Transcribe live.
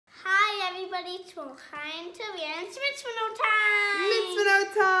everybody, it's Chaim Tovi, and it's Mitzvah note time! Mitzvah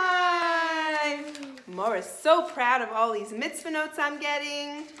note time! Mora's so proud of all these mitzvah notes I'm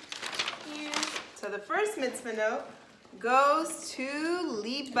getting. Yeah. So the first mitzvah note goes to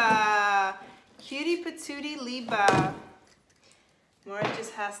Liba. Cutie patootie Liba. Mora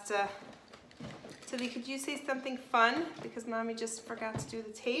just has to... Tovi, could you say something fun? Because Mommy just forgot to do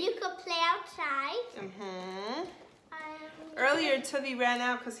the tape. You could play outside. Mm-hmm. Earlier, Tovi ran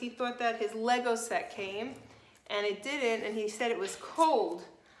out because he thought that his Lego set came, and it didn't, and he said it was cold.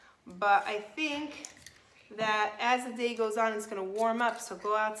 But I think that as the day goes on, it's going to warm up, so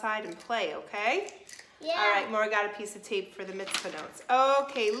go outside and play, okay? Yeah. All right, Mora got a piece of tape for the mitzvah notes.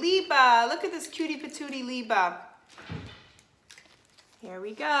 Okay, Liba, look at this cutie patootie Liba. Here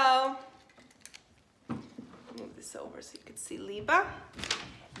we go. Move this over so you can see Liba.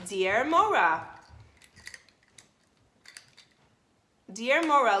 Dear Mora. Dear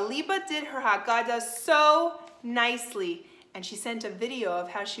Mora, Liba did her Haggadah so nicely, and she sent a video of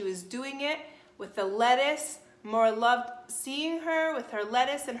how she was doing it with the lettuce. Mora loved seeing her with her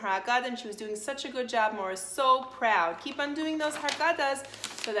lettuce and her Haggadah, and she was doing such a good job. Mora's so proud. Keep on doing those Haggadahs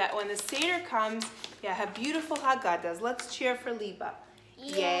so that when the Seder comes, you have beautiful Haggadahs. Let's cheer for Liba.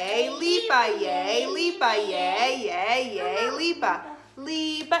 Yay, Liba, yay, Liba, yay, yay, yay, Liba.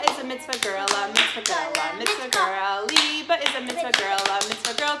 Liba is a mitzvah girl, a mitzvah girl, a mitzvah girl. Liba is a mitzvah girl, a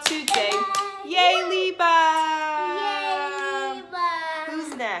mitzvah girl today. Yay, Liba! Yay, Liba!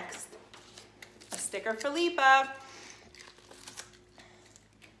 Who's next? A sticker for Liba.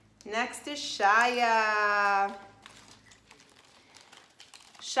 Next is Shaya.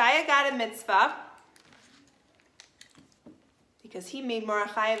 Shaya got a mitzvah because he made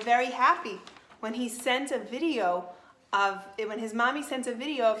Mordechai very happy when he sent a video when his mommy sent a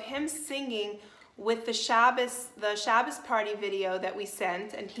video of him singing with the Shabbos party video that we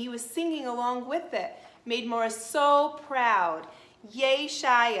sent, and he was singing along with it. Made Mora so proud. Yay,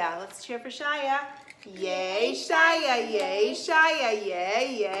 Shaya. Let's cheer for Shaya. Yay, Shaya, yay, Shaya,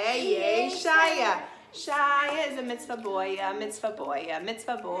 yay, yay, yay, Shaya. Shaya is a mitzvah boy, a mitzvah boy, a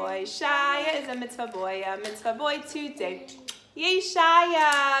mitzvah boy. Shaya is a mitzvah boy today. Yay,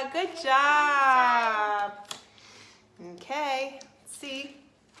 Shaya. Good job. Okay, let's see.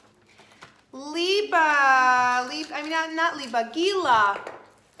 Liba, not Liba, Gila.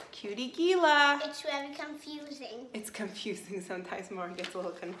 Cutie Gila. It's very confusing. It's confusing sometimes. Mora gets a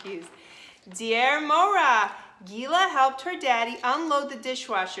little confused. Dear Mora, Gila helped her daddy unload the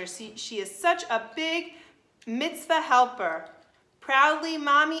dishwasher. She is such a big mitzvah helper. Proudly,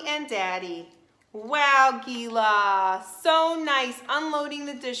 Mommy and Daddy. Wow, Gila. So nice unloading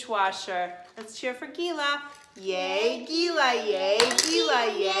the dishwasher. Let's cheer for Gila. Yay, Gila, yay, Gila,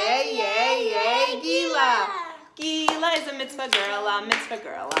 yay, yay, yay, Gila. Gila is a mitzvah girl, a mitzvah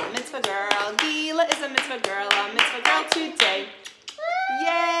girl, a mitzvah girl. Gila is a mitzvah girl today.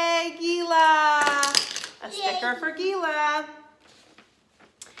 Yay, Gila. A sticker for Gila.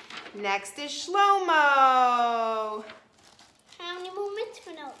 Next is Shlomo. How many more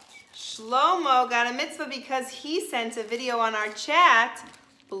mitzvah notes? Shlomo got a mitzvah because he sent a video on our chat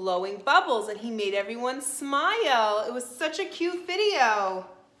blowing bubbles, and he made everyone smile. It was such a cute video.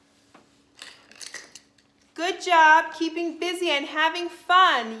 Good job keeping busy and having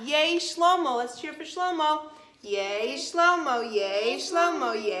fun. Yay, Shlomo. Let's cheer for Shlomo. Yay, Shlomo. Yay,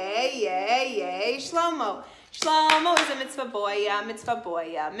 Shlomo. Yay, yay, yay, Shlomo. Shlomo is a mitzvah boy, a mitzvah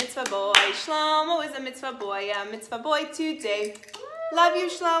boy, a mitzvah boy. Shlomo is a mitzvah boy today. Love you,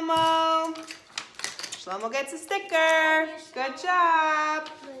 Shlomo. Shlomo gets a sticker. Good job.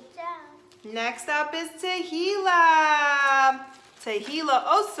 Good job. Next up is Tehila. Tehila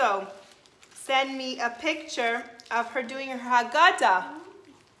also sent me a picture of her doing her Haggadah.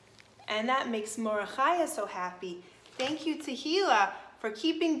 And that makes Mordechai so happy. Thank you, Tehila, for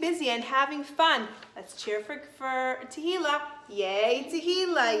keeping busy and having fun. Let's cheer for Tehila. Yay,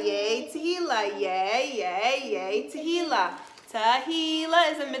 Tehila, yay, Tehila, yay, yay, yay, Tehila.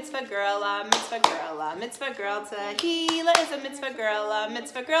 Tehila is a mitzvah girl, a mitzvah girl, a mitzvah girl. Tehila is a mitzvah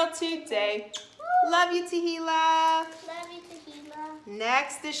girl today. Love you, Tehila. Love you, Tehila.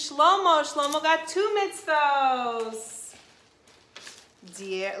 Next is Shlomo. Shlomo got 2 mitzvahs.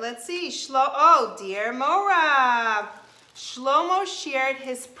 Let's see. Dear Mora. Shlomo shared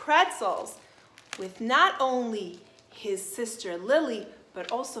his pretzels with not only his sister Lily,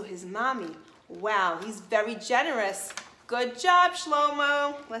 but also his mommy. Wow, he's very generous. Good job,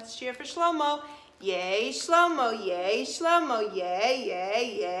 Shlomo. Let's cheer for Shlomo. Yay, Shlomo, yay, Shlomo, yay,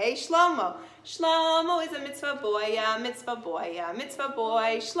 yay, yay, Shlomo. Shlomo is a mitzvah boy, a mitzvah boy, a mitzvah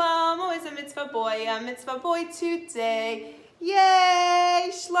boy. Shlomo is a mitzvah boy today.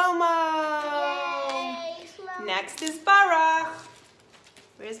 Yay, Shlomo. Next is Baruch.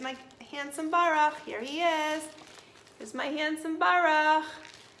 Where's my handsome Baruch? Here he is. Here's my handsome Baruch.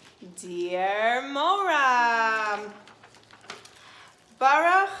 Dear Moram.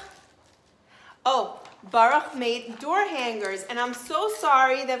 Baruch. Oh, Baruch made door hangers, and I'm so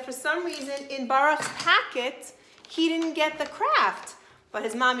sorry that for some reason in Baruch's packet, he didn't get the craft. But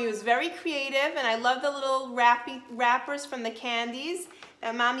his mommy was very creative, and I love the little wrappers from the candies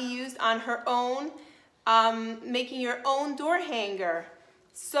that mommy used on her own, making your own door hanger.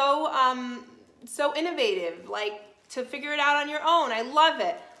 So innovative, like to figure it out on your own. I love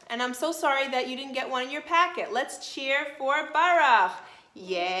it. And I'm so sorry that you didn't get one in your packet. Let's cheer for Baruch.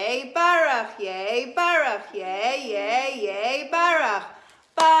 Yay, Baruch, yay, Baruch, yay, yay, yay, Baruch.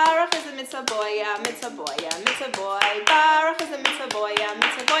 Baruch is a mitzvah boy, mitzvah boy, mitzvah boy. Baruch is a mitzvah boy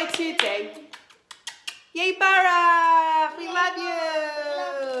today. Yay, Baruch, we love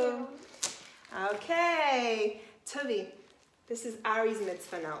you. Okay, Tuvi, this is Ari's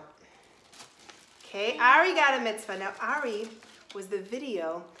mitzvah note. Okay, Ari got a mitzvah. Now, Ari was the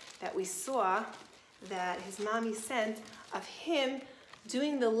video that we saw that his mommy sent of him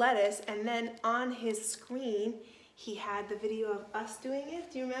doing the lettuce, and then on his screen he had the video of us doing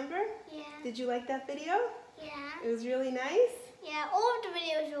it. Do you remember? Yeah. Did you like that video? Yeah. It was really nice? Yeah, all of the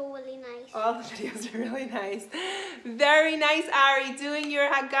videos were really nice. All the videos are really nice. Very nice, Ari, doing your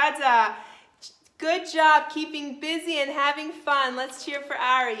Haggadah. Good job keeping busy and having fun. Let's cheer for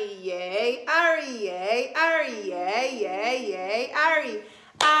Ari. Yay, Ari, yay, Ari, yay, yay, yay, Ari.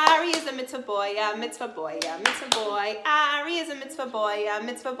 Ari is a mitzvah boy, mitzvah boy, mitzvah boy. Ari is a mitzvah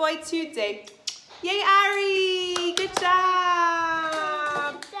boy today. Yay, Ari! Good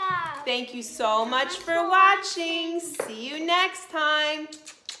job! Good job. Thank you so much for watching. See you next time.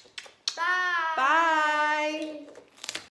 Bye. Bye.